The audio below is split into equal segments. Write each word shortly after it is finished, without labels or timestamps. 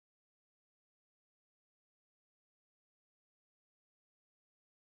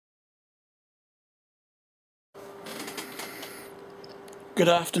Good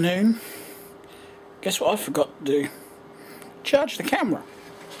afternoon. Guess what I forgot to do? Charge the camera.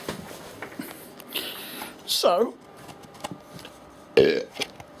 So, dear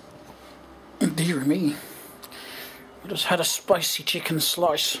me, I just had a spicy chicken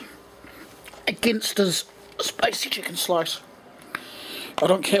slice. Against us, a spicy chicken slice. I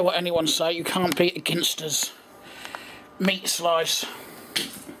don't care what anyone say, you can't beat against us meat slice.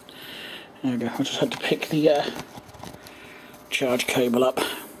 There we go, I just had to pick the charge cable up.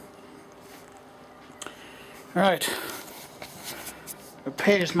 Right, it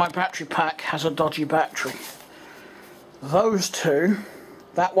appears my battery pack has a dodgy battery. Those two,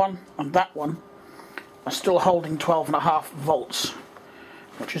 that one and that one, are still holding 12.5 volts,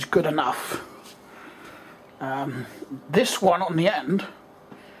 which is good enough. This one on the end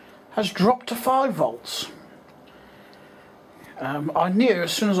has dropped to 5 volts. I knew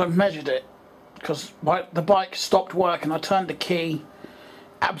as soon as I measured it, because the bike stopped working. I turned the key,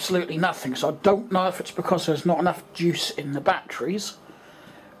 absolutely nothing. So I don't know if it's because there's not enough juice in the batteries,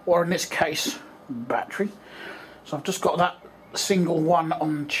 or in this case, battery. So I've just got that single one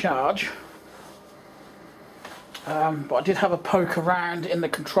on charge. But I did have a poke around in the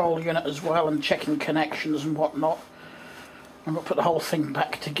control unit as well and checking connections and whatnot. I'm going to put the whole thing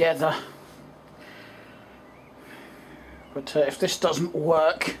back together. But if this doesn't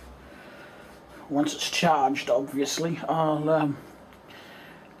work, once it's charged, obviously, I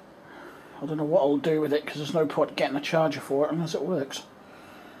don't know what I'll do with it, because there's no point getting a charger for it unless it works.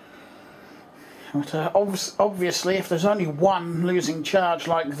 But obviously, if there's only one losing charge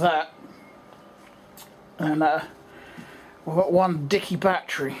like that, and we've got one dicky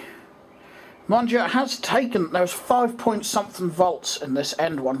battery. Mind you, it has taken, there was 5 point something volts in this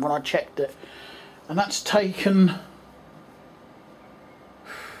end one when I checked it, and that's taken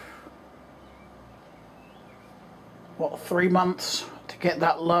what, 3 months to get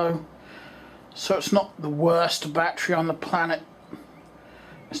that low. So it's not the worst battery on the planet.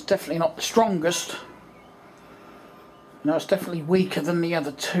 It's definitely not the strongest. No, it's definitely weaker than the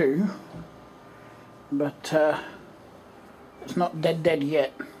other two, but it's not dead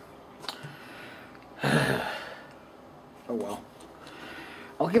yet. Oh well.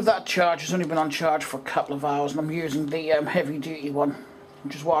 I'll give that a charge. It's only been on charge for a couple of hours, and I'm using the heavy duty one,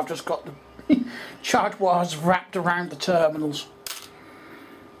 which is why I've just got the charge wires wrapped around the terminals.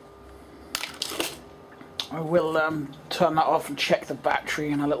 I will turn that off and check the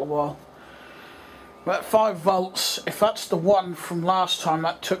battery in a little while. But 5 volts, if that's the one from last time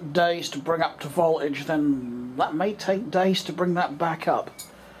that took days to bring up to voltage, then that may take days to bring that back up.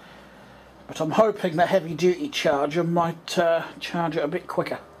 But I'm hoping the heavy duty charger might charge it a bit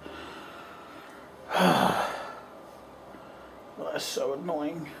quicker. That's so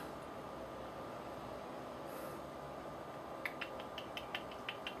annoying.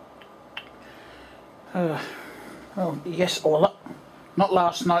 Oh yes, well, not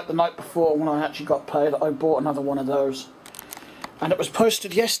last night, the night before when I actually got paid, I bought another one of those. And it was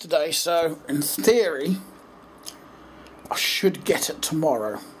posted yesterday, so in theory, I should get it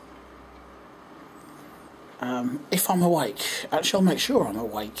tomorrow. If I'm awake. Actually, I'll make sure I'm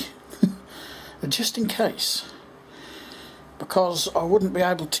awake. Just in case. Because I wouldn't be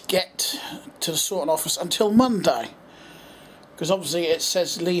able to get to the sorting office until Monday. Because obviously it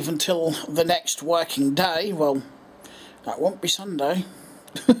says leave until the next working day. Well, that won't be Sunday.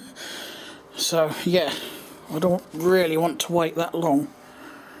 So yeah, I don't really want to wait that long.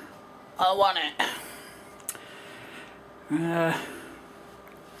 I want it.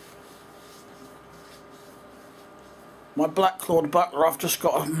 My Black Clawed Buckler, I've just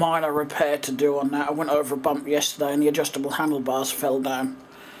got a minor repair to do on that. I went over a bump yesterday and the adjustable handlebars fell down.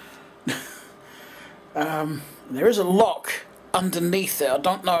 There is a lock underneath it. I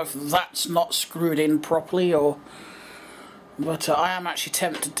don't know if that's not screwed in properly, or but I am actually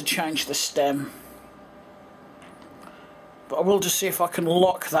tempted to change the stem. But I will just see if I can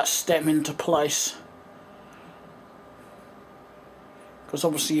lock that stem into place, because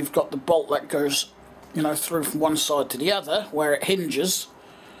obviously you've got the bolt that goes, you know, through from one side to the other where it hinges,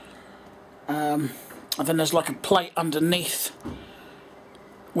 and then there's like a plate underneath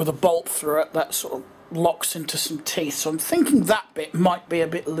with a bolt through it that sort of locks into some teeth. So I'm thinking that bit might be a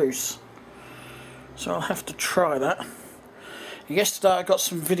bit loose, so I'll have to try that. Yesterday I got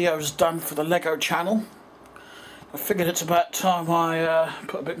some videos done for the Lego channel. I figured it's about time I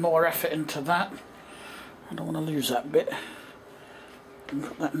put a bit more effort into that. I don't want to lose that bit.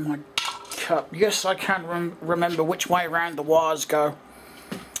 Put that in my cup. Yes, I can remember which way around the wires go,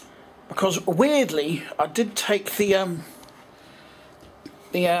 because weirdly I did take the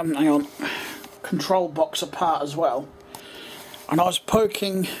hang on, control box apart as well. And I was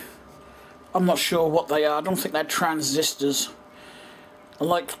poking, I'm not sure what they are, I don't think they're transistors. They're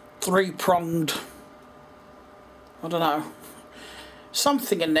like three-pronged, I don't know,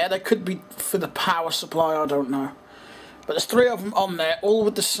 something in there. They could be for the power supply, I don't know. But there's 3 of them on there, all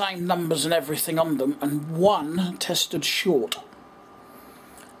with the same numbers and everything on them, and 1 tested short.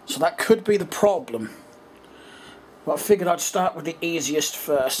 So that could be the problem. But I figured I'd start with the easiest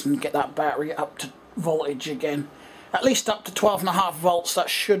first and get that battery up to voltage again. At least up to 12.5 volts. That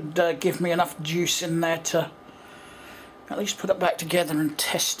should give me enough juice in there to at least put it back together and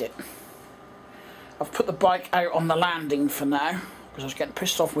test it. I've put the bike out on the landing for now because I was getting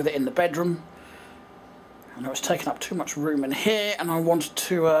pissed off with it in the bedroom. And it was taking up too much room in here, and I wanted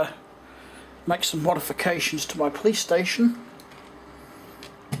to make some modifications to my police station.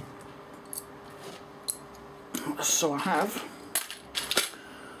 So I have.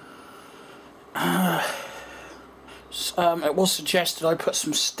 It was suggested I put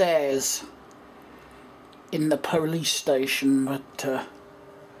some stairs in the police station, but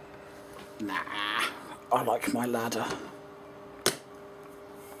nah, I like my ladder.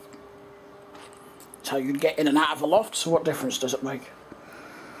 It's how you'd get in and out of a loft, so what difference does it make?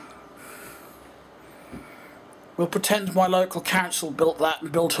 We'll pretend my local council built that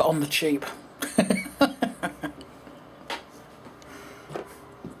and built it on the cheap.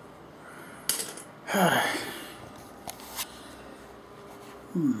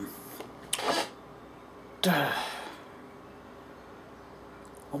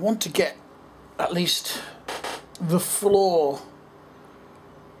 I want to get at least the floor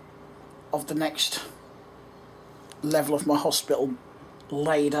of the next level of my hospital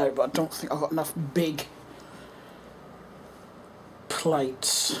laid out, but I don't think I've got enough big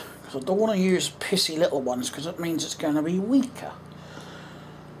plates, because I don't want to use pissy little ones because it means it's going to be weaker.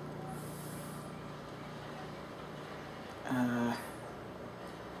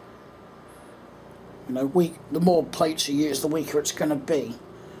 You know, the more plates you use, the weaker it's going to be.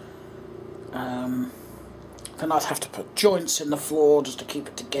 Then I'd have to put joints in the floor just to keep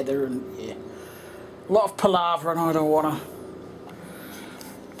it together, and yeah, a lot of palaver, and I don't want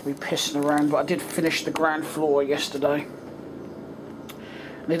to be pissing around. But I did finish the ground floor yesterday.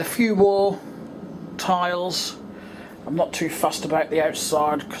 I need a few more tiles. I'm not too fussed about the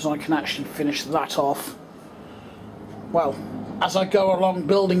outside because I can actually finish that off, well, as I go along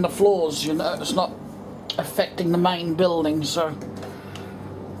building the floors. You know, it's not affecting the main building, so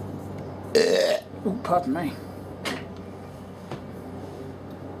oh, pardon me.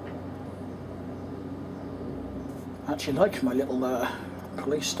 I actually like my little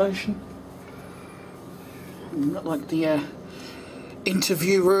police station. Not like the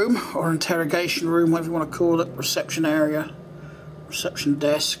interview room or interrogation room, whatever you want to call it, reception area, reception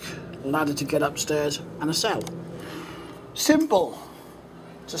desk, ladder to get upstairs, and a cell. Simple.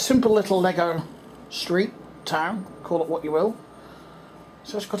 It's a simple little Lego street, town, call it what you will.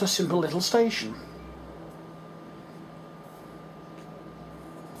 So it's got a simple little station.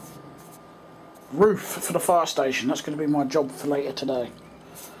 Roof for the fire station, that's going to be my job for later today.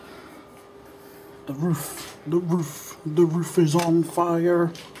 The roof is on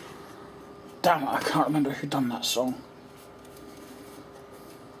fire. Damn it, I can't remember who done that song.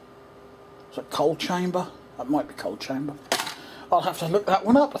 Is it Coal Chamber? That might be Coal Chamber. I'll have to look that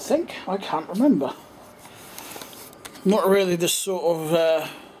one up, I think. I can't remember. Not really the sort of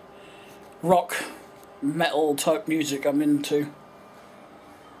rock, metal type music I'm into.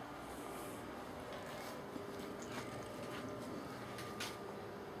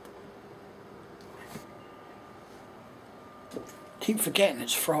 Keep forgetting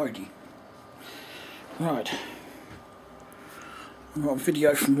it's Friday. Right. I've got a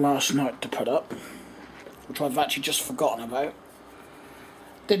video from last night to put up, which I've actually just forgotten about.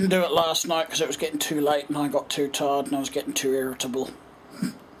 Didn't do it last night because it was getting too late and I got too tired and I was getting too irritable.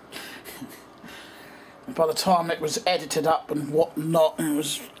 And by the time it was edited up and whatnot, it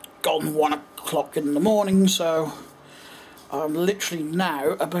was gone 1 o'clock in the morning, so I'm literally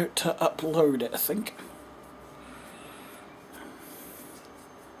now about to upload it, I think.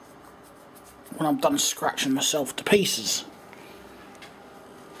 When I'm done scratching myself to pieces.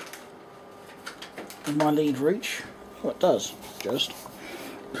 Does my lead reach? Oh, it does. Just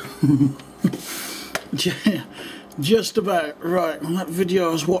about. Right, well, that video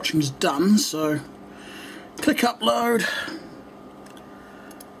I was watching is done, so click upload.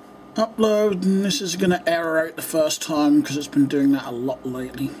 Upload, and this is going to error out the first time because it's been doing that a lot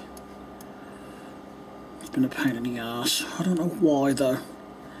lately. It's been a pain in the arse. I don't know why though.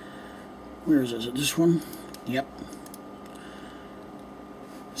 Where is it? Is it this one? Yep.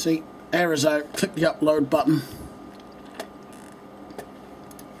 See, errors out. Click the upload button.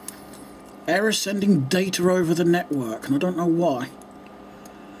 Error sending data over the network, and I don't know why.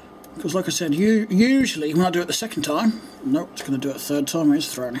 Because like I said, usually when I do it the second time, nope, it's going to do it a third time.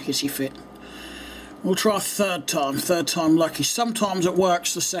 It's throwing a hissy fit. We'll try a third time lucky. Sometimes it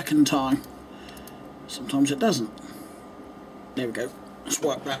works the second time, sometimes it doesn't. There we go, it's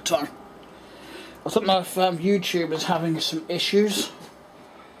worked that time. I don't know if YouTube is having some issues,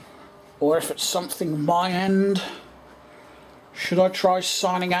 or if it's something my end. Should I try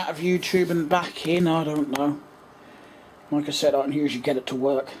signing out of YouTube and back in? I don't know. Like I said, I can usually get it to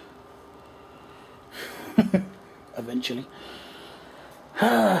work. Eventually.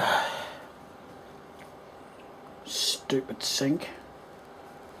 Stupid sink.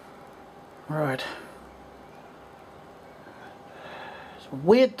 Right. It's a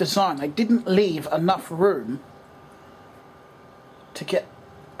weird design. They didn't leave enough room to get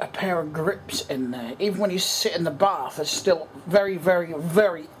a pair of grips in there. Even when you sit in the bath, it's still very, very,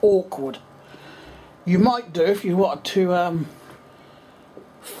 very awkward. You might do if you wanted to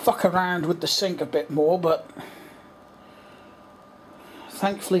fuck around with the sink a bit more, but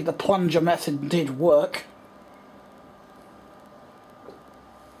thankfully the plunger method did work.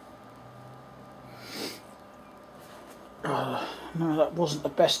 No, that wasn't the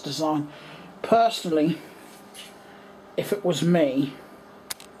best design. Personally, if it was me,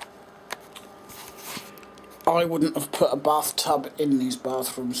 I wouldn't have put a bathtub in these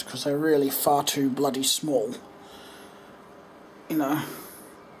bathrooms because they're really far too bloody small. You know,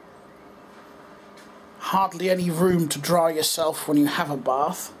 hardly any room to dry yourself when you have a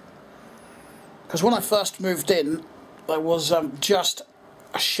bath. Because when I first moved in, there was just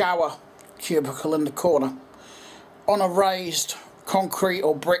a shower cubicle in the corner on a raised concrete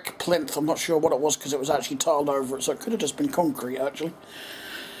or brick plinth. I'm not sure what it was because it was actually tiled over it, so it could have just been concrete actually.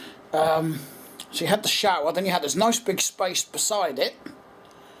 So you had the shower, then you had this nice big space beside it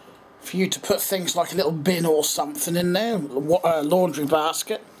for you to put things like a little bin or something in there, a laundry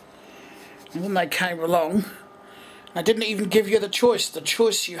basket. And then they came along, they didn't even give you the choice. The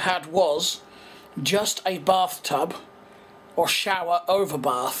choice you had was just a bathtub or shower over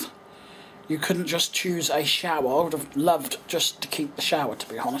bath. You couldn't just choose a shower. I would have loved just to keep the shower, to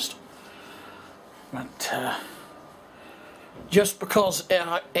be honest. But just because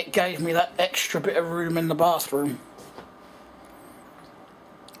it gave me that extra bit of room in the bathroom.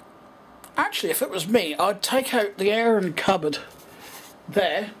 Actually, if it was me, I'd take out the airing cupboard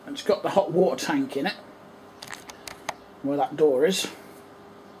there. It's got the hot water tank in it, where that door is.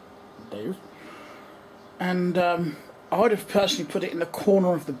 There. And I'd have personally put it in the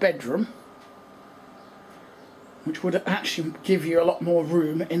corner of the bedroom, which would actually give you a lot more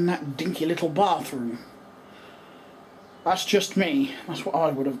room in that dinky little bathroom. That's just me. That's what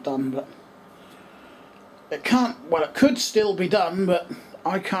I would have done, but it can't. Well, it could still be done, but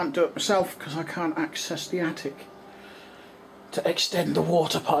I can't do it myself because I can't access the attic to extend the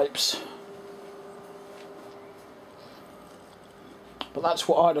water pipes. But that's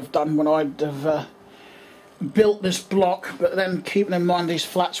what I'd have done when I'd have built this block. But then, keeping in mind these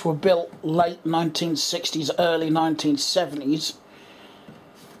flats were built late 1960s, early 1970s,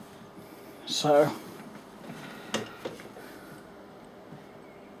 so.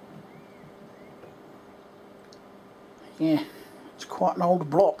 Yeah, it's quite an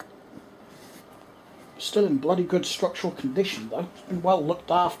old block. Still in bloody good structural condition though. It's been well looked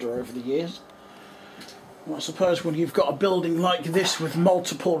after over the years. Well, I suppose when you've got a building like this with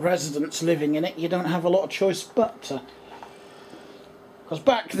multiple residents living in it, you don't have a lot of choice but to. Because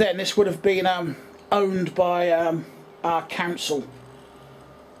back then this would have been owned by our council,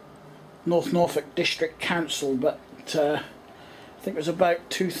 North Norfolk District Council, but I think it was about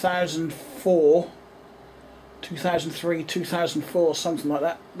 2004. 2003, 2004, something like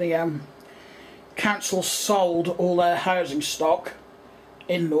that. The council sold all their housing stock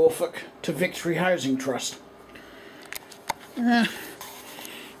in Norfolk to Victory Housing Trust.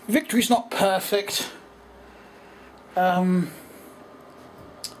 Victory's not perfect. Their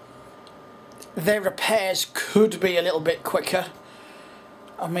repairs could be a little bit quicker.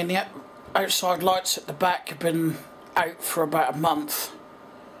 I mean, the outside lights at the back have been out for about a month.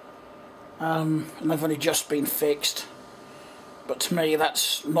 And they've only just been fixed. But to me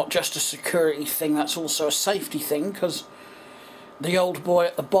that's not just a security thing, that's also a safety thing, because the old boy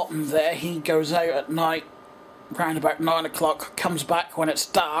at the bottom there, he goes out at night round about 9 o'clock, comes back when it's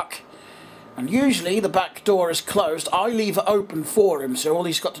dark, and usually the back door is closed. I leave it open for him, so all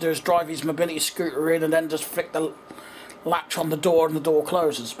he's got to do is drive his mobility scooter in and then just flick the latch on the door and the door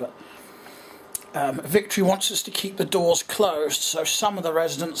closes. But Victory wants us to keep the doors closed, so some of the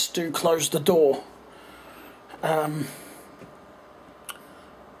residents do close the door.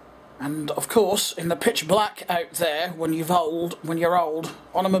 And of course, in the pitch black out there, when you're old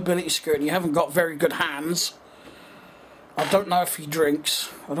on a mobility scooter and you haven't got very good hands, I don't know if he drinks.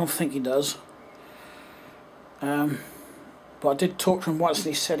 I don't think he does. But I did talk to him once and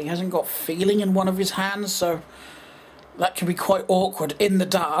he said he hasn't got feeling in one of his hands, so that can be quite awkward in the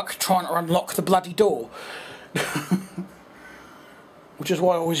dark trying to unlock the bloody door. Which is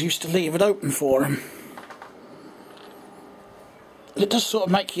why I always used to leave it open for him. It does sort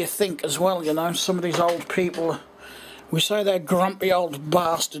of make you think as well, you know, some of these old people, we say they're grumpy old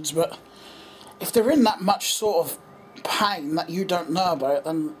bastards, but if they're in that much sort of pain that you don't know about,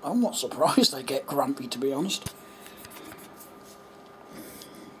 then I'm not surprised they get grumpy, to be honest.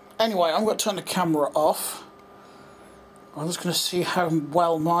 Anyway, I'm going to turn the camera off. I'm just going to see how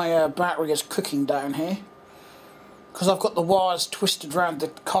well my battery is cooking down here. Because I've got the wires twisted around the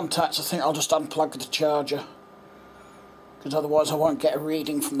contacts, I think I'll just unplug the charger. Because otherwise I won't get a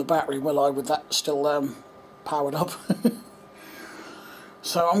reading from the battery, will I, with that still powered up.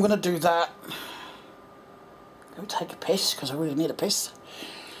 So I'm going to do that. Go take a piss, because I really need a piss.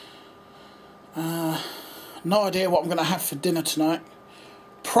 No idea what I'm going to have for dinner tonight.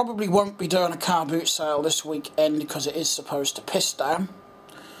 Probably won't be doing a car boot sale this weekend because it is supposed to piss down.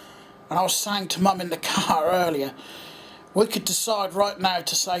 And I was saying to Mum in the car earlier, we could decide right now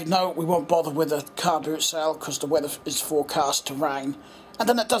to say no, we won't bother with a car boot sale because the weather is forecast to rain, and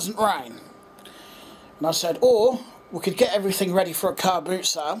then it doesn't rain. And I said, or we could get everything ready for a car boot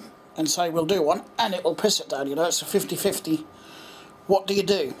sale and say we'll do one, and it will piss it down, you know, it's a 50-50. What do you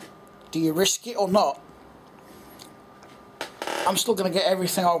do? Do you risk it or not? I'm still going to get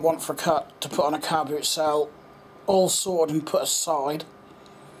everything I want for a car to put on a car boot sale all sorted and put aside.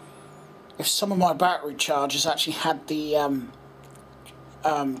 If some of my battery chargers actually had the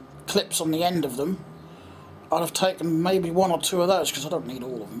clips on the end of them, I'd have taken maybe one or two of those, because I don't need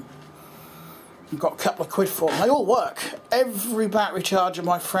all of them. I've got a couple of quid for them. They all work. Every battery charger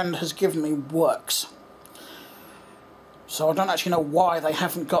my friend has given me works. So I don't actually know why they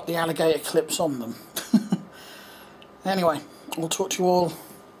haven't got the alligator clips on them. Anyway, I'll talk to you all.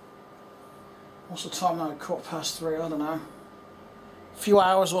 What's the time now? 3:15, I don't know. Few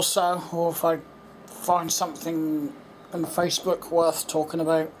hours or so, or if I find something on Facebook worth talking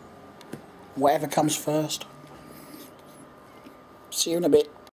about, whatever comes first. See you in a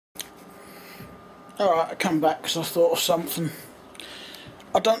bit. Alright, I come back because I thought of something.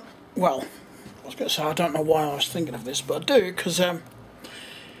 I was going to say I don't know why I was thinking of this, but I do, because the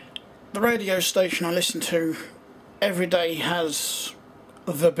radio station I listen to every day has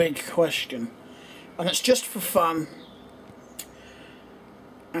The Big Question, and it's just for fun.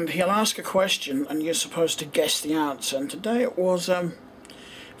 And he'll ask a question and you're supposed to guess the answer. And today it was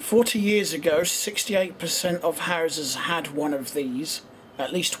 40 years ago, 68% of houses had one of these,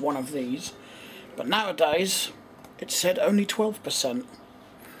 at least one of these. But nowadays, it said only 12%.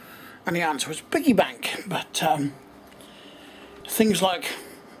 And the answer was piggy bank. But things like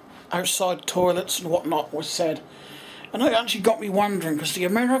outside toilets and whatnot was said. And it actually got me wondering, because the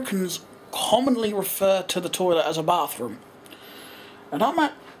Americans commonly refer to the toilet as a bathroom. And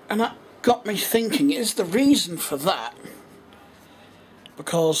that got me thinking, is the reason for that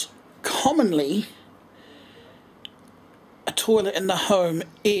because commonly a toilet in the home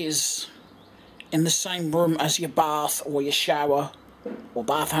is in the same room as your bath or your shower, or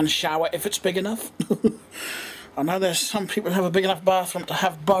bath and shower if it's big enough. I know there's some people who have a big enough bathroom to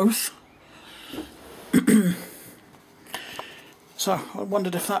have both. So I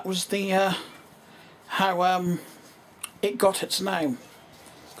wondered if that was the how it got its name,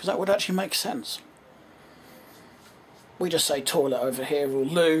 because that would actually make sense. We just say toilet over here, or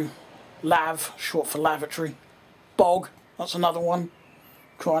loo, lav, short for lavatory, bog, that's another one.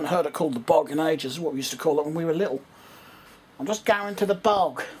 I hadn't heard it called the bog in ages, what we used to call it when we were little. I'm just going to the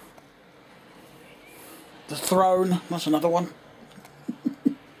bog. The throne, that's another one.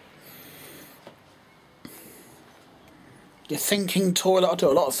 Your thinking toilet, I do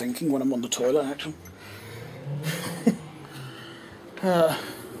a lot of thinking when I'm on the toilet actually.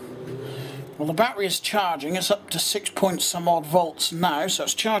 Well, the battery is charging, it's up to 6 point some odd volts now, so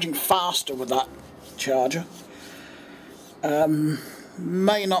it's charging faster with that charger.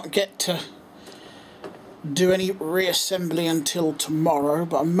 May not get to do any reassembly until tomorrow,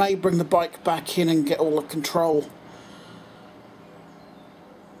 but I may bring the bike back in and get all the control,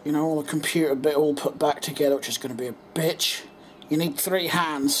 you know, all the computer bit all put back together, which is going to be a bitch. You need 3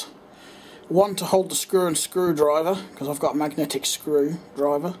 hands. One to hold the screw and screwdriver, because I've got a magnetic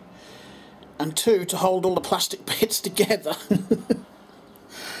screwdriver, and 2 to hold all the plastic bits together.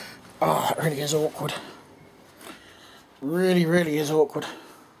 Oh, that really is awkward. Really, really is awkward.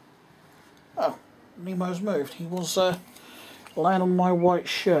 Oh, Nemo's moved. He was laying on my white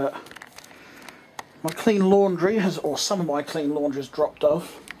shirt. My clean laundry has, or some of my clean laundry has dropped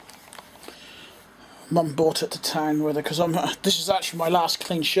off. Mum brought it to town with her because this is actually my last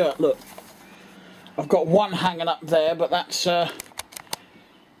clean shirt. Look, I've got one hanging up there, but that's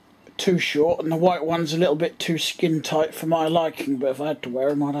too short, and the white one's a little bit too skin tight for my liking. But if I had to wear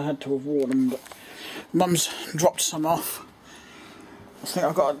them, I'd have had to have worn them. But Mum's dropped some off. I think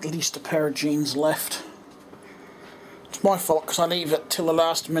I've got at least a pair of jeans left. It's my fault because I leave it till the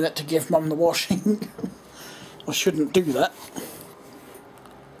last minute to give Mum the washing. I shouldn't do that.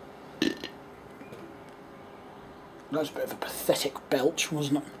 That was a bit of a pathetic belch,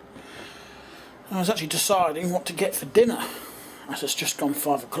 wasn't it? I was actually deciding what to get for dinner. As it's just gone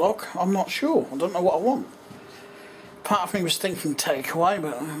 5 o'clock, I'm not sure. I don't know what I want. Part of me was thinking takeaway,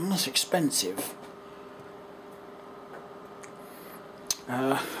 but that's expensive.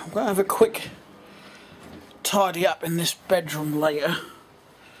 I'm going to have a quick tidy up in this bedroom later.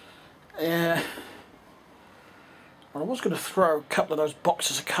 Well, I was going to throw a couple of those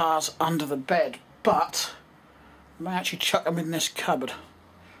boxes of cars under the bed, but I may actually chuck them in this cupboard.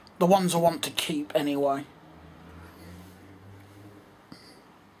 The ones I want to keep anyway.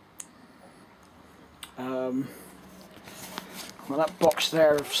 Well, that box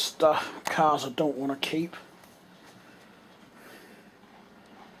there of stuff, cars I don't want to keep.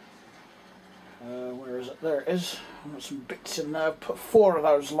 Where is it? There it is. I've got some bits in there. I've put 4 of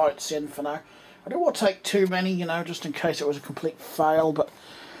those lights in for now. I don't want to take too many, you know, just in case it was a complete fail, but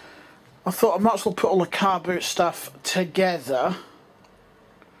I thought I might as well put all the car boot stuff together.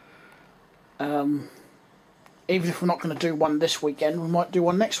 Even if we're not going to do one this weekend, we might do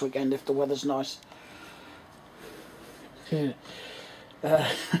one next weekend if the weather's nice. Yeah.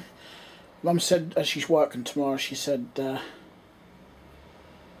 Mum said, as she's working tomorrow, she said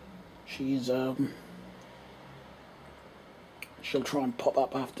she'll try and pop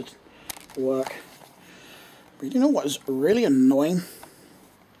up after work. But you know what is really annoying?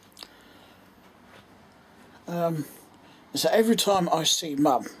 Is that every time I see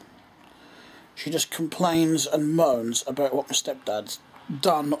Mum, she just complains and moans about what my stepdad's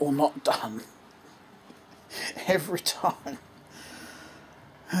done or not done. Every time.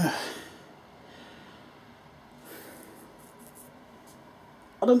 I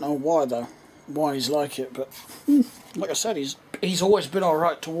don't know why though, why he's like it, but like I said, he's always been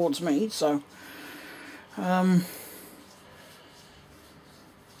alright towards me, so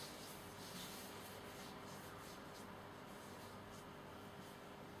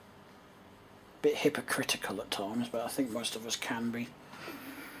bit hypocritical at times, but I think most of us can be.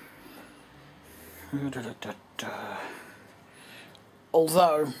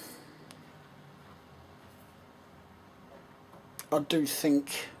 Although I do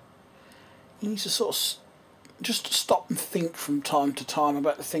think he needs to sort of just stop and think from time to time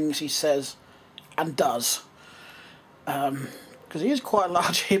about the things he says and does, because he is quite a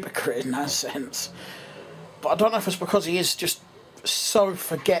large hypocrite in that sense. But I don't know if it's because he is just so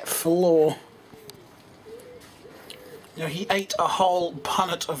forgetful, or you know, he ate a whole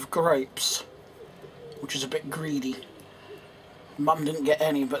punnet of grapes, which is a bit greedy. Mum didn't get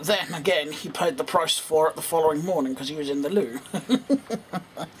any, but then again he paid the price for it the following morning because he was in the loo.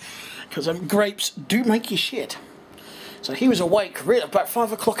 Because grapes do make you shit. So he was awake really about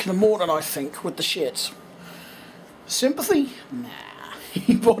 5 o'clock in the morning, I think, with the shits. Sympathy? Nah.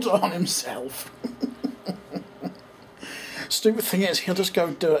 He brought it on himself. Stupid thing is, he'll just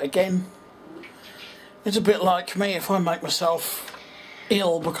go do it again. It's a bit like me if I make myself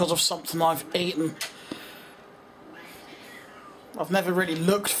ill because of something I've eaten. I've never really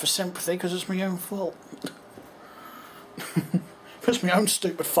looked for sympathy because it's my own fault. If it's my own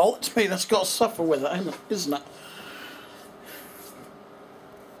stupid fault, it's me that's got to suffer with it, isn't it?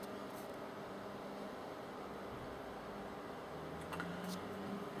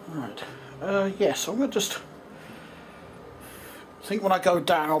 Right. Yes, I'm going to just... I think when I go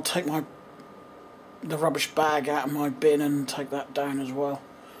down, I'll take the rubbish bag out of my bin and take that down as well.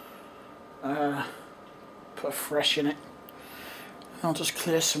 Put a fresh in it. I'll just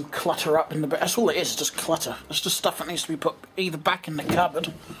clear some clutter up in the bed. That's all it is, just clutter. It's just stuff that needs to be put either back in the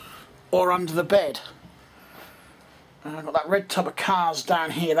cupboard or under the bed. I've got that red tub of cars down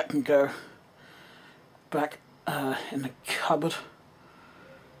here that can go back in the cupboard.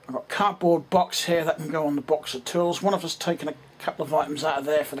 I've got a cardboard box here that can go on the box of tools. One of us taken a couple of items out of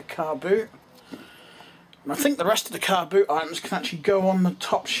there for the car boot. And I think the rest of the car boot items can actually go on the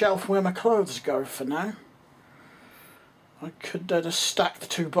top shelf where my clothes go for now. I could just stack the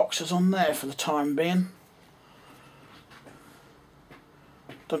 2 boxes on there for the time being.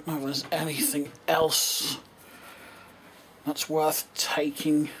 Don't know if there's anything else that's worth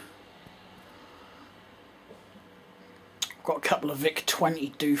taking. I've got a couple of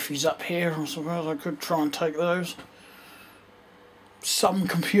VIC-20 doofies up here, I suppose I could try and take those. Some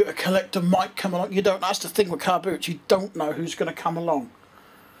computer collector might come along. You don't, that's the thing with car boots, you don't know who's going to come along.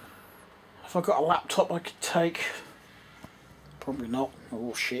 If I've got a laptop I could take, probably not.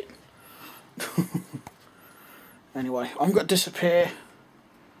 Oh shit. Anyway, I'm going to disappear,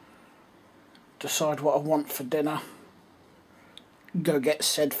 decide what I want for dinner, go get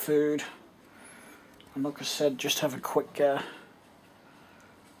said food, and like I said, just have a quick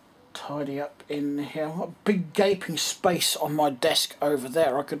tidy up in here. I've got a big gaping space on my desk over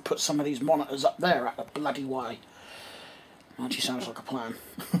there. I could put some of these monitors up there out the bloody way. Actually sounds like a plan.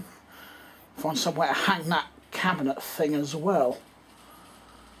 Find somewhere to hang that cabinet thing as well.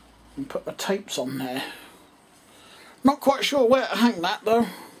 And put the tapes on there. Not quite sure where to hang that though.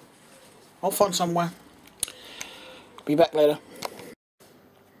 I'll find somewhere. Be back later.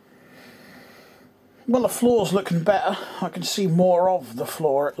 Well, the floor's looking better. I can see more of the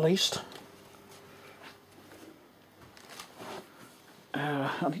floor at least.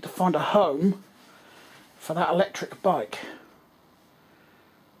 I need to find a home for that electric bike.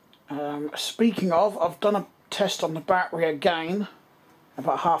 Speaking of, I've done a test on the battery again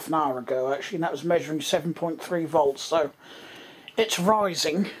about half an hour ago actually, and that was measuring 7.3 volts, so it's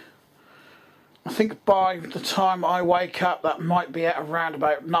rising. I think by the time I wake up that might be at around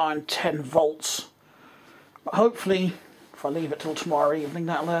about 9-10 volts. But hopefully, if I leave it till tomorrow evening,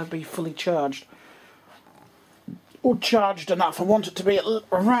 that'll be fully charged. Or charged enough. I want it to be at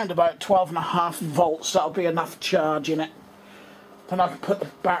around about 12.5 volts. That'll be enough charge in it. Then I can put the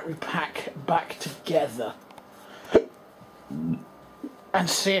battery pack back together. And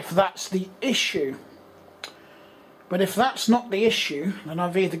see if that's the issue. But if that's not the issue, then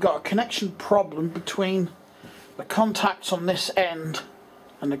I've either got a connection problem between the contacts on this end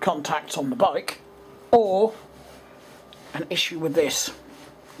and the contacts on the bike, or an issue with this,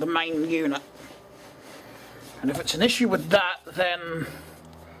 the main unit. And if it's an issue with that, then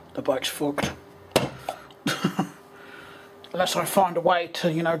the bike's fucked. Unless I find a way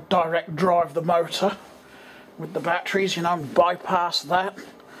to, you know, direct drive the motor with the batteries, you know, and bypass that,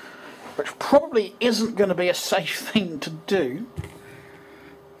 which probably isn't going to be a safe thing to do.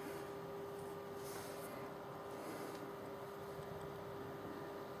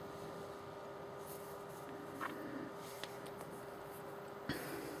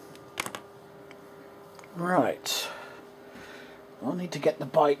 Right, I need to get the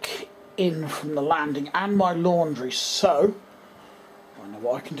bike in from the landing and my laundry, so I know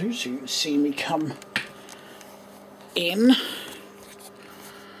what I can do so you can see me come in.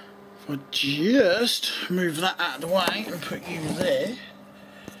 If I just move that out of the way and put you there,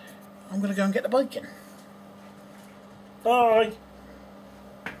 I'm going to go and get the bike in. Bye!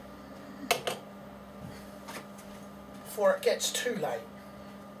 Before it gets too late.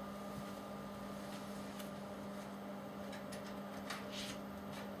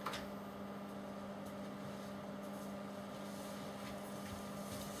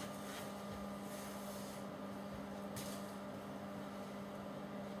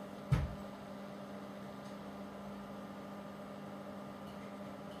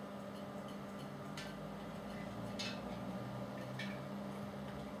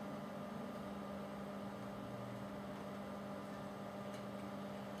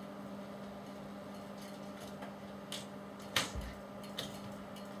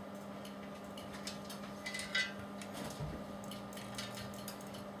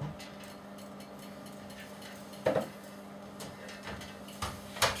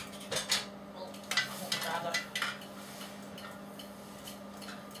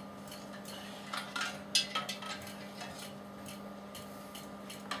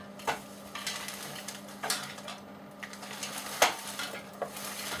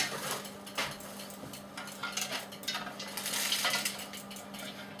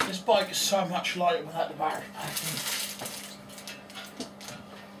 This bike is so much lighter without the battery pack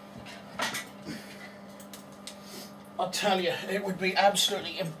in. I'll tell you, it would be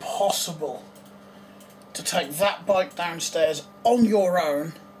absolutely impossible to take that bike downstairs on your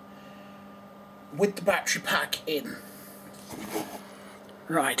own with the battery pack in.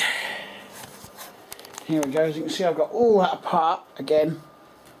 Right, here we go. As you can see, I've got all that apart again.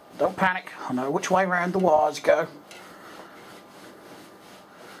 Don't panic, I know which way round the wires go.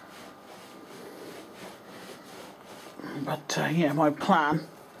 But yeah, my plan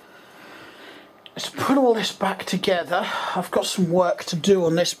is to put all this back together. I've got some work to do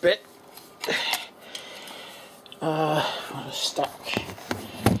on this bit. Stuck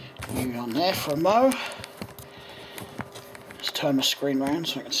you on there for a mo. Let's turn my screen around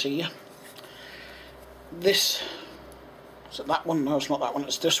so I can see you. This, is it that one? No, it's not that one,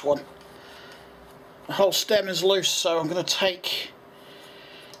 it's this one. The whole stem is loose, so I'm going to take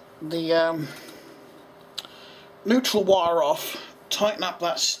the neutral wire off, tighten up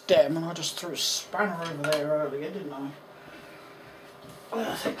that stem, and I just threw a spanner over there earlier, didn't I? Well,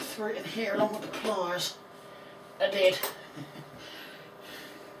 I think I threw it in here along with the pliers. I did.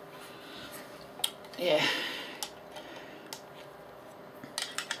 Yeah.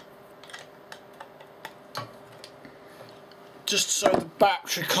 Just so the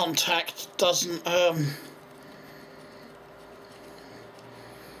battery contact doesn't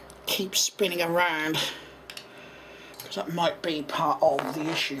keep spinning around, because that might be part of the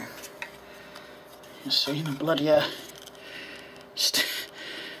issue. You see the bloody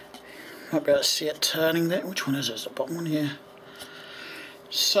might be able to see it turning there. Which one is it? It's the bottom one here.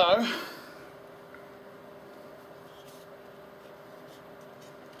 So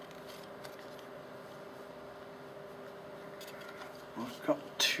I've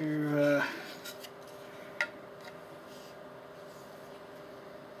got to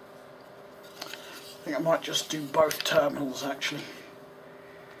I think I might just do both terminals actually.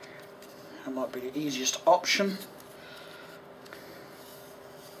 That might be the easiest option.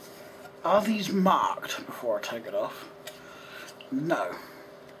 Are these marked before I take it off? No.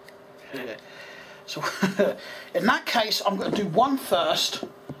 So in that case I'm going to do one first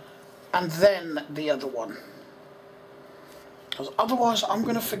and then the other one. Because otherwise I'm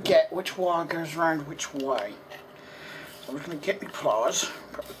going to forget which wire goes around which way. So I'm just going to get my pliers,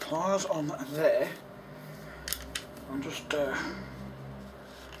 put the pliers on there. I'm just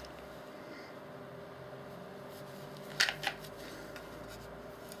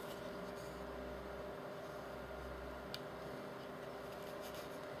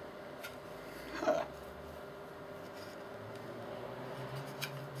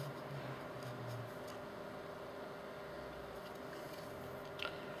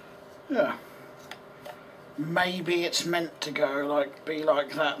yeah. Maybe it's meant to go like, be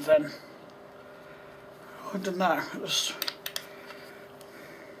like that then. I don't know.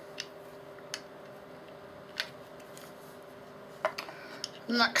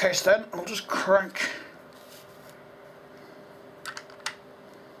 In that case then, I'll just crank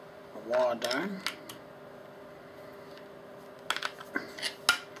the wire down.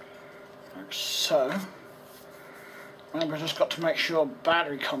 Like so. And I've just got to make sure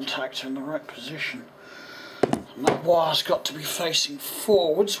battery contacts are in the right position. And that wire's got to be facing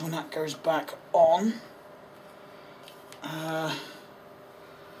forwards when that goes back on.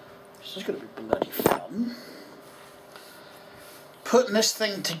 This is going to be bloody fun. Putting this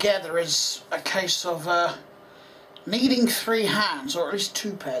thing together is a case of needing 3 hands, or at least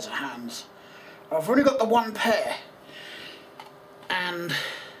 2 pairs of hands. I've only got the 1 pair, and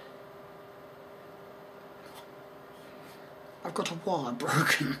I've got a wire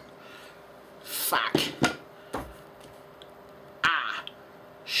broken. Fuck. Ah.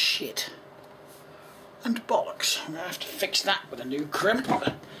 Shit. And bollocks. I'm going to have to fix that with a new crimp.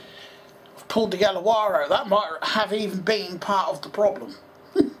 I've pulled the yellow wire out. That might have even been part of the problem.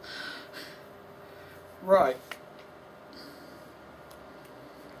 Right.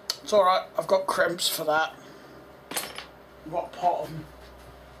 It's alright. I've got crimps for that. I've got a pot of them.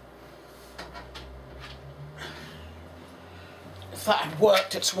 If that had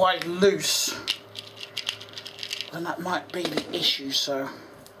worked its way loose, then that might be the issue, so...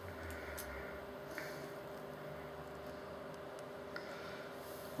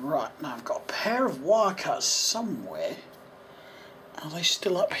 Right, now I've got a pair of wire cutters somewhere. Are they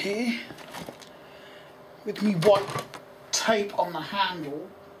still up here? With me white tape on the handle,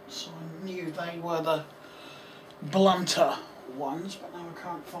 so I knew they were the blunter ones, but now I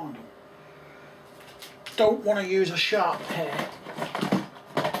can't find them. Don't want to use a sharp pair.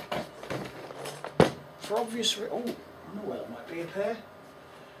 For obvious reasons. Oh, I know where there might be a pair.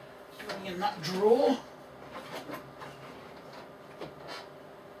 Going in that drawer.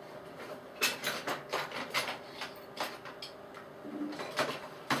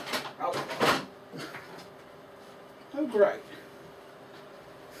 Oh, great.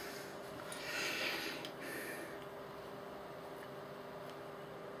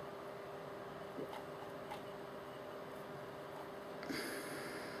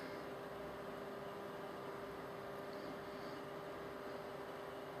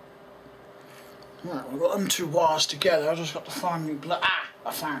 Right, we've got them 2 wires together. I've just got to find me Ah,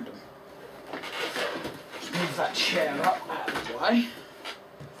 I found them. Let's move that chair up out of the way.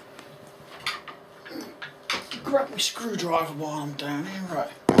 Grab my screwdriver while I'm down here.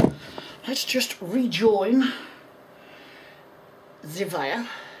 Right. let's just rejoin the wire.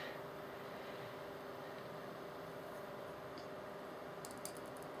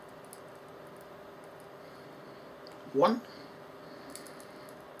 One,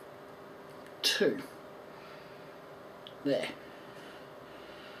 two, there.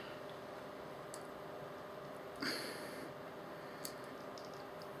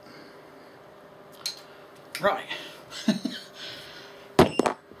 Right.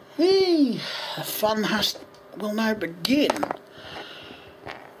 Hey, the fun will now begin.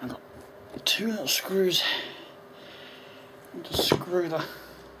 I've got two little screws to screw the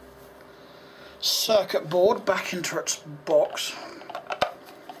circuit board back into its box.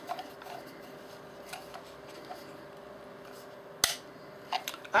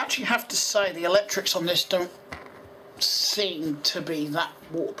 I actually have to say the electrics on this don't seem to be that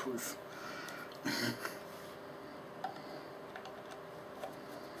waterproof.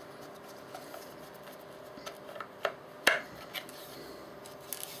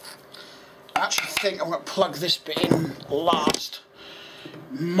 I actually think I'm going to plug this bit in last.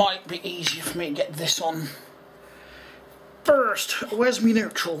 Might be easier for me to get this on first. Where's my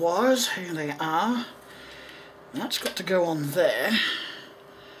neutral wires? Here they are. That's got to go on there.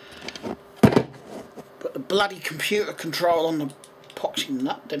 Put the bloody computer control on the epoxy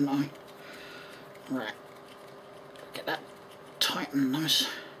nut, didn't I? Right. Get that tight and nice.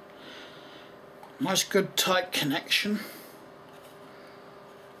 Nice good tight connection.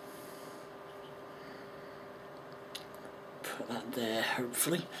 Put that there,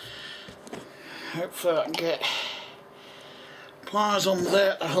 hopefully. Hopefully I can get pliers on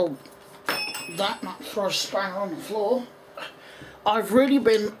there to hold that, not throw a spanner on the floor. I've really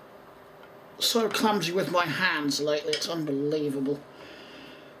been so clumsy with my hands lately, it's unbelievable.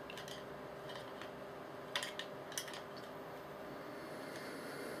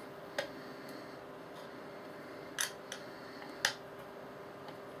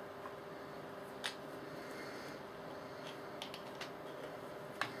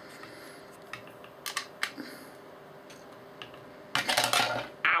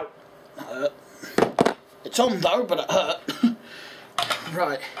 It's on though, but it hurt.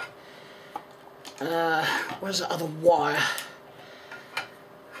 Right. Where's that other wire?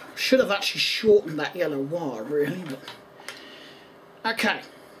 Should have actually shortened that yellow wire, really, but... Okay.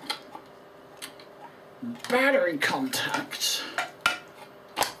 Battery contacts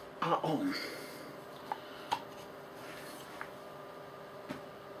are on.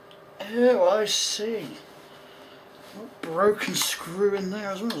 Oh, I see. A broken screw in there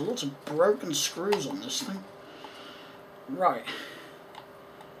as well. There's lots of broken screws on this thing. Right.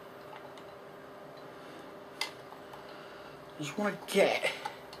 Just want to get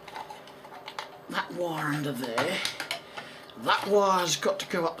that wire under there. That wire's got to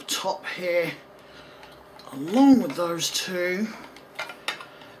go up the top here, along with those two.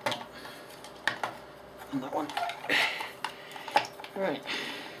 And that one. Right.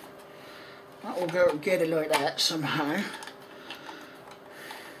 That will go together like that somehow.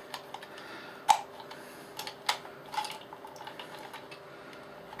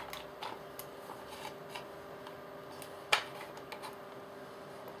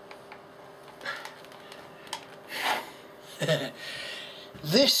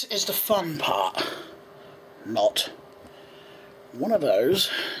 This is the fun part. Not. One of those.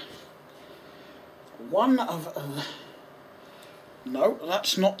 One of... no,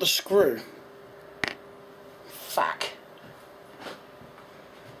 that's not the screw. Fuck.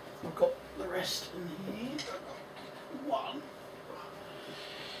 I've got the rest in here. One.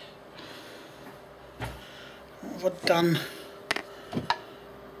 What have I done?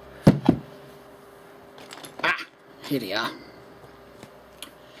 Ah, here they are.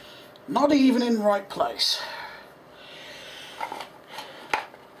 Not even in the right place.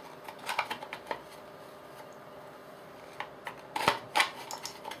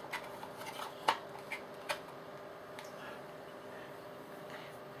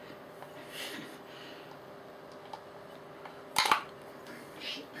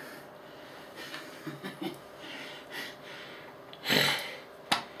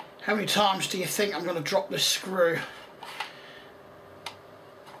 How many times do you think I'm going to drop this screw?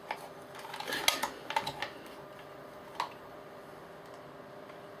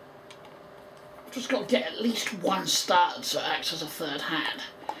 I've just got to get at least one started so it acts as a third hand.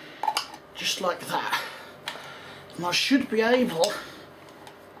 Just like that. And I should be able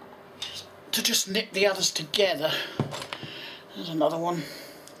to just knit the others together. There's another one.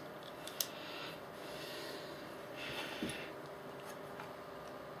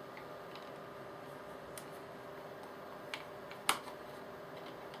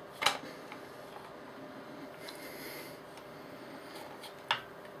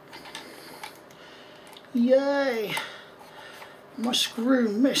 Yay! My screw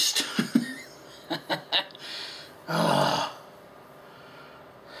missed. Oh.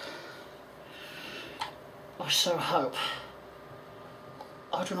 I so hope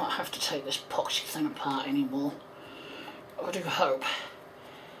I do not have to take this epoxy thing apart anymore. I do hope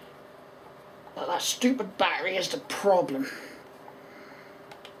that that stupid battery is the problem.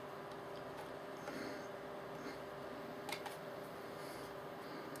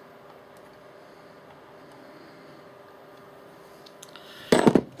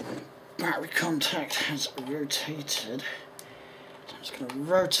 Battery contact has rotated. I'm just going to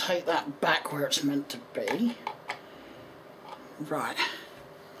rotate that back where it's meant to be. Right.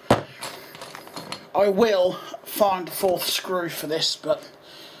 I will find the fourth screw for this, but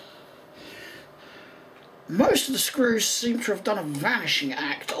most of the screws seem to have done a vanishing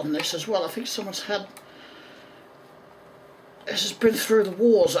act on this as well. I think someone's had... This has been through the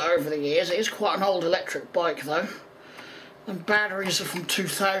wars over the years. It is quite an old electric bike though. And batteries are from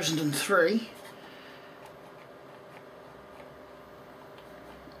 2003.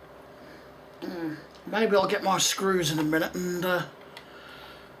 Maybe I'll get my screws in a minute and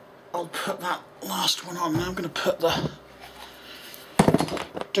I'll put that last one on. Now I'm going to put the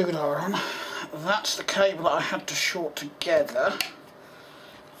doodah on. That's the cable that I had to short together.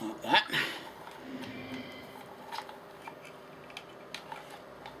 Like that.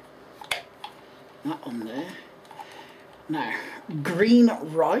 That on there. Now, green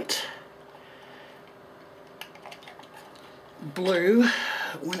right, blue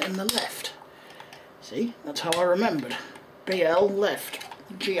went in the left. See, that's how I remembered. BL left,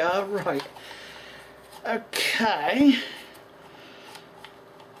 GR right. Okay.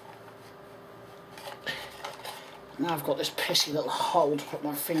 Now I've got this pissy little hole to put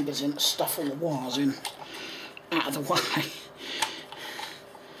my fingers in to stuff all the wires in. Out of the way.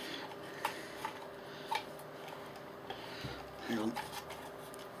 Hang on.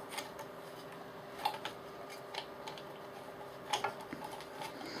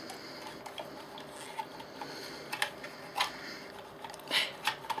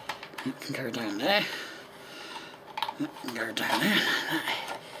 That can go down there. That can go down there.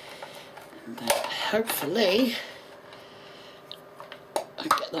 And then hopefully I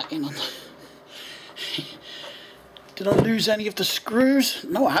get that in on. Did I lose any of the screws?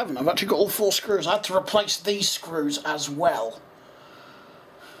 No, I haven't. I've actually got all 4 screws. I had to replace these screws as well,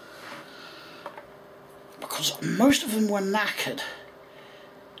 because most of them were knackered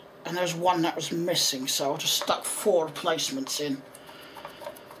and there's one that was missing, so I just stuck 4 replacements in.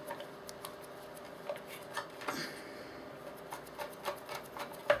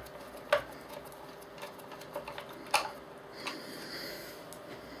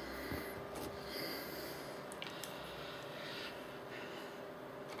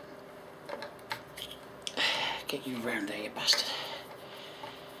 Get you round there, you bastard.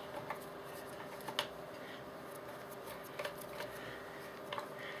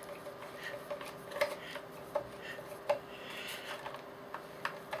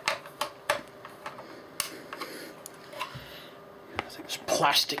 I think this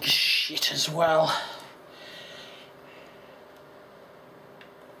plastic is shit as well.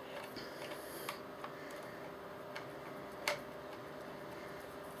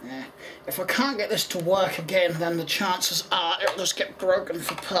 Yeah. If I can't get this to work again, then the chances are it'll just get broken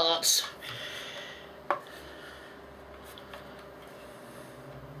for parts.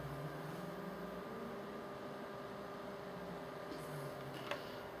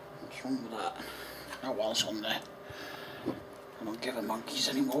 What's wrong with that? Oh well, it's on there. I don't give a monkeys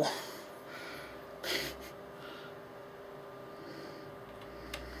anymore.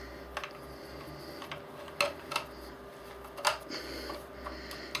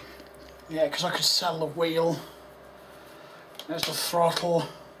 Yeah, because I could sell the wheel. There's the throttle.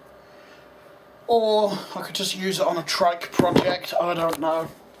 Or I could just use it on a trike project, I don't know.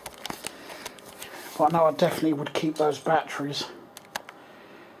 But I know I definitely would keep those batteries.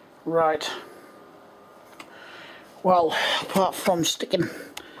 Right. Well, apart from sticking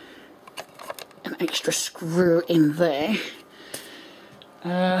an extra screw in there,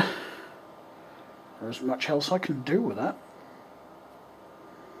 there isn't much else I can do with that.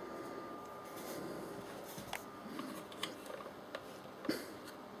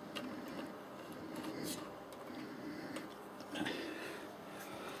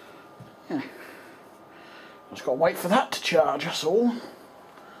 Yeah. Just got to wait for that to charge, that's all.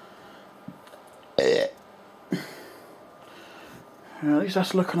 At least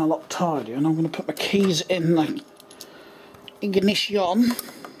that's looking a lot tidier, and I'm going to put my keys in the ignition.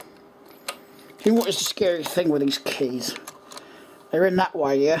 See, what is the scary thing with these keys? They're in that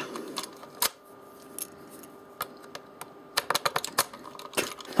way, yeah?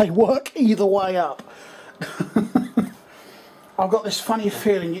 They work either way up. I've got this funny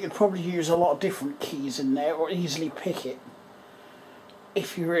feeling you could probably use a lot of different keys in there, or easily pick it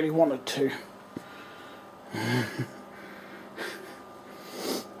if you really wanted to.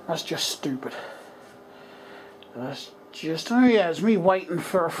 That's just stupid. That's just, oh yeah, it's me waiting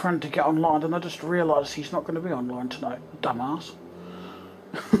for a friend to get online, and I just realised he's not going to be online tonight. Dumbass.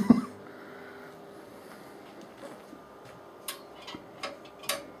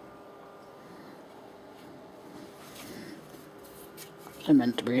 Is there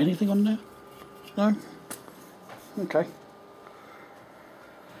meant to be anything on there? No? Okay.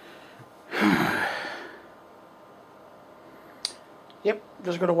 Yep,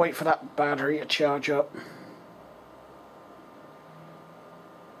 just got to wait for that battery to charge up.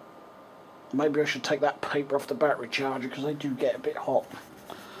 Maybe I should take that paper off the battery charger because they do get a bit hot.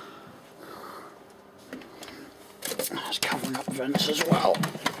 It's covering up vents as well.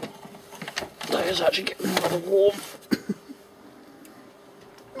 That is actually getting rather warm.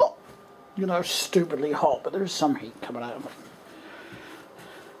 Not, you know, stupidly hot, but there is some heat coming out of it.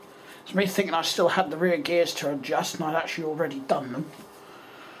 It's me thinking I still had the rear gears to adjust and I'd actually already done them.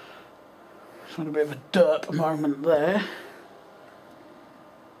 So I had a bit of a derp moment there.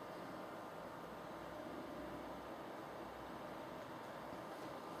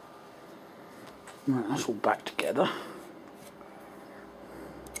 Right, that's all back together.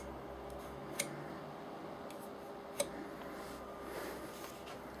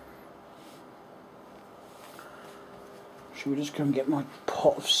 Should we just go and get my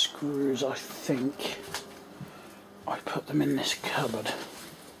pot of screws? I think I put them in this cupboard.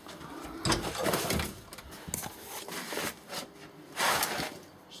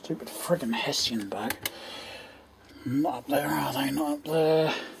 Stupid friggin' Hessian bag. Not up there, are they? Not up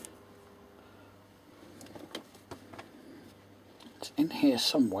there. It's in here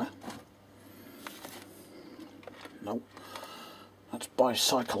somewhere. Nope. That's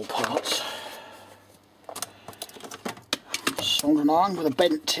bicycle parts. Soldering on with a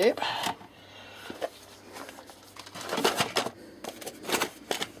bent tip.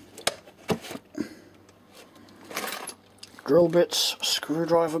 Drill bits,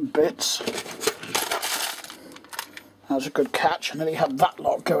 screwdriver bits. That was a good catch. I nearly had that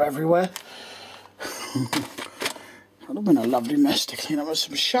lot go everywhere. Would have been a lovely mess to clean up with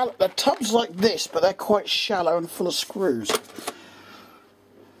some shallow. They're tubs like this, but they're quite shallow and full of screws.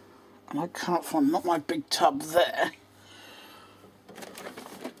 And I can't find, not my big tub there.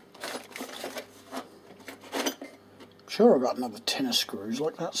 Sure, I've got another tin of screws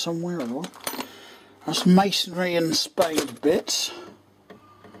like that somewhere or what. That's masonry and spade bits.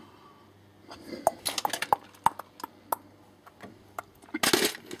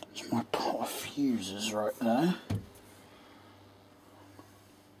 That's my pot of fuses right there.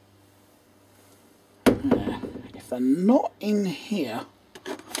 Yeah. If they're not in here,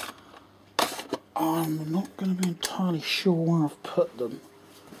 I'm not going to be entirely sure where I've put them.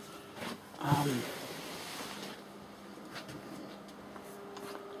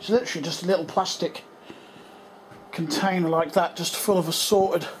 It's literally just a little plastic container like that, just full of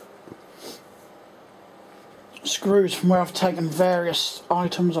assorted screws from where I've taken various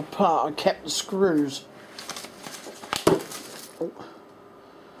items apart. I kept the screws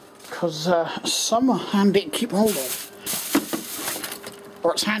because some are handy to keep hold of,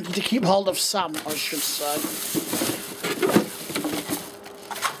 or it's handy to keep hold of some, I should say.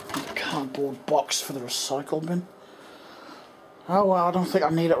 A cardboard box for the recycle bin. Oh well, I don't think I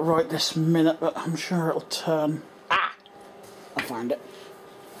need it right this minute, but I'm sure it'll turn. Ah! I found it.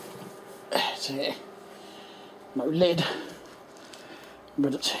 It's here. No lid,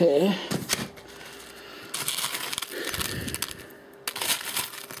 but it's here.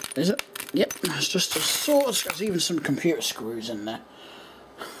 Is it? Yep, it's just a sort of, there's even some computer screws in there.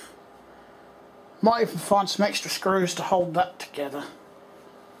 Might even find some extra screws to hold that together.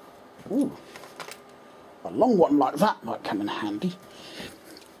 Ooh. A long one like that might come in handy.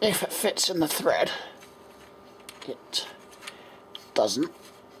 If it fits in the thread. It doesn't.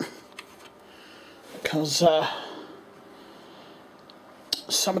 Because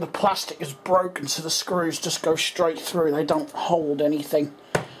some of the plastic is broken, so the screws just go straight through. They don't hold anything.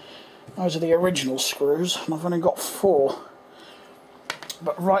 Those are the original screws, and I've only got 4.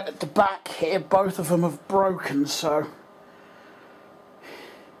 But right at the back here, both of them have broken, so...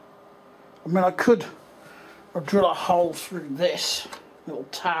 I mean, I could drill a hole through this little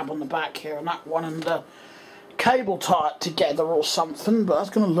tab on the back here and that one, and cable tie it together or something, but that's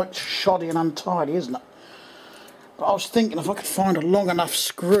going to look shoddy and untidy, isn't it? But I was thinking if I could find a long enough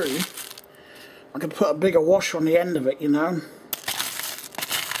screw, I could put a bigger washer on the end of it, you know.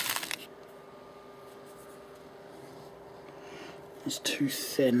 It's too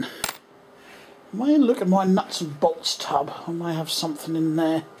thin. I may look at my nuts and bolts tub. I may have something in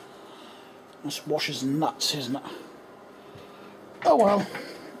there. That's washers and nuts, isn't it? Oh well.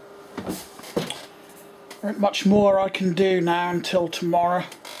 There ain't much more I can do now until tomorrow.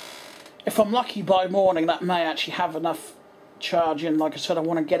 If I'm lucky by morning, that may actually have enough charge in. Like I said, I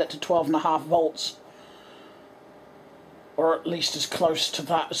want to get it to 12.5 volts. Or at least as close to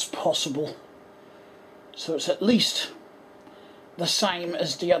that as possible. So it's at least the same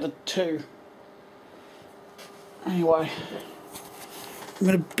as the other two. Anyway, I'm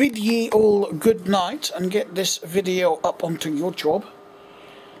going to bid ye all good night and get this video up onto your job.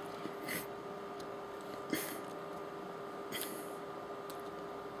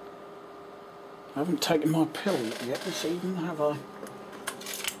 I haven't taken my pill yet this evening, have I?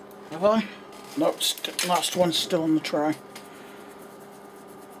 Have I? Nope, last one's still on the tray.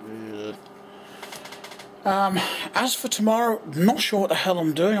 As for tomorrow, not sure what the hell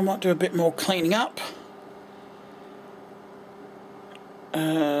I'm doing. I might do a bit more cleaning up.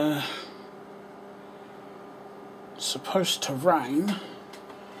 Supposed to rain.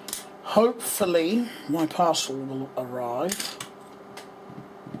 Hopefully my parcel will arrive.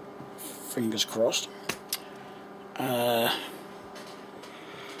 Fingers crossed. The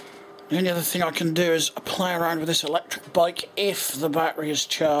only other thing I can do is play around with this electric bike if the battery is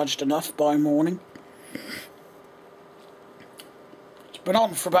charged enough by morning. It's been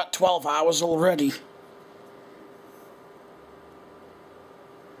on for about 12 hours already.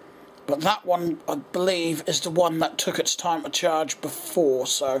 But that one, I believe, is the one that took its time to charge before,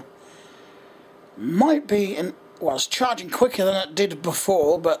 so might be in. Well, it's charging quicker than it did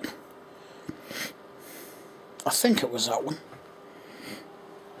before, but I think it was that one.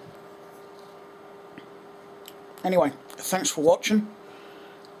 Anyway, thanks for watching.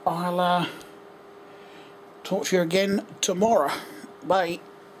 I'll talk to you again tomorrow. Bye.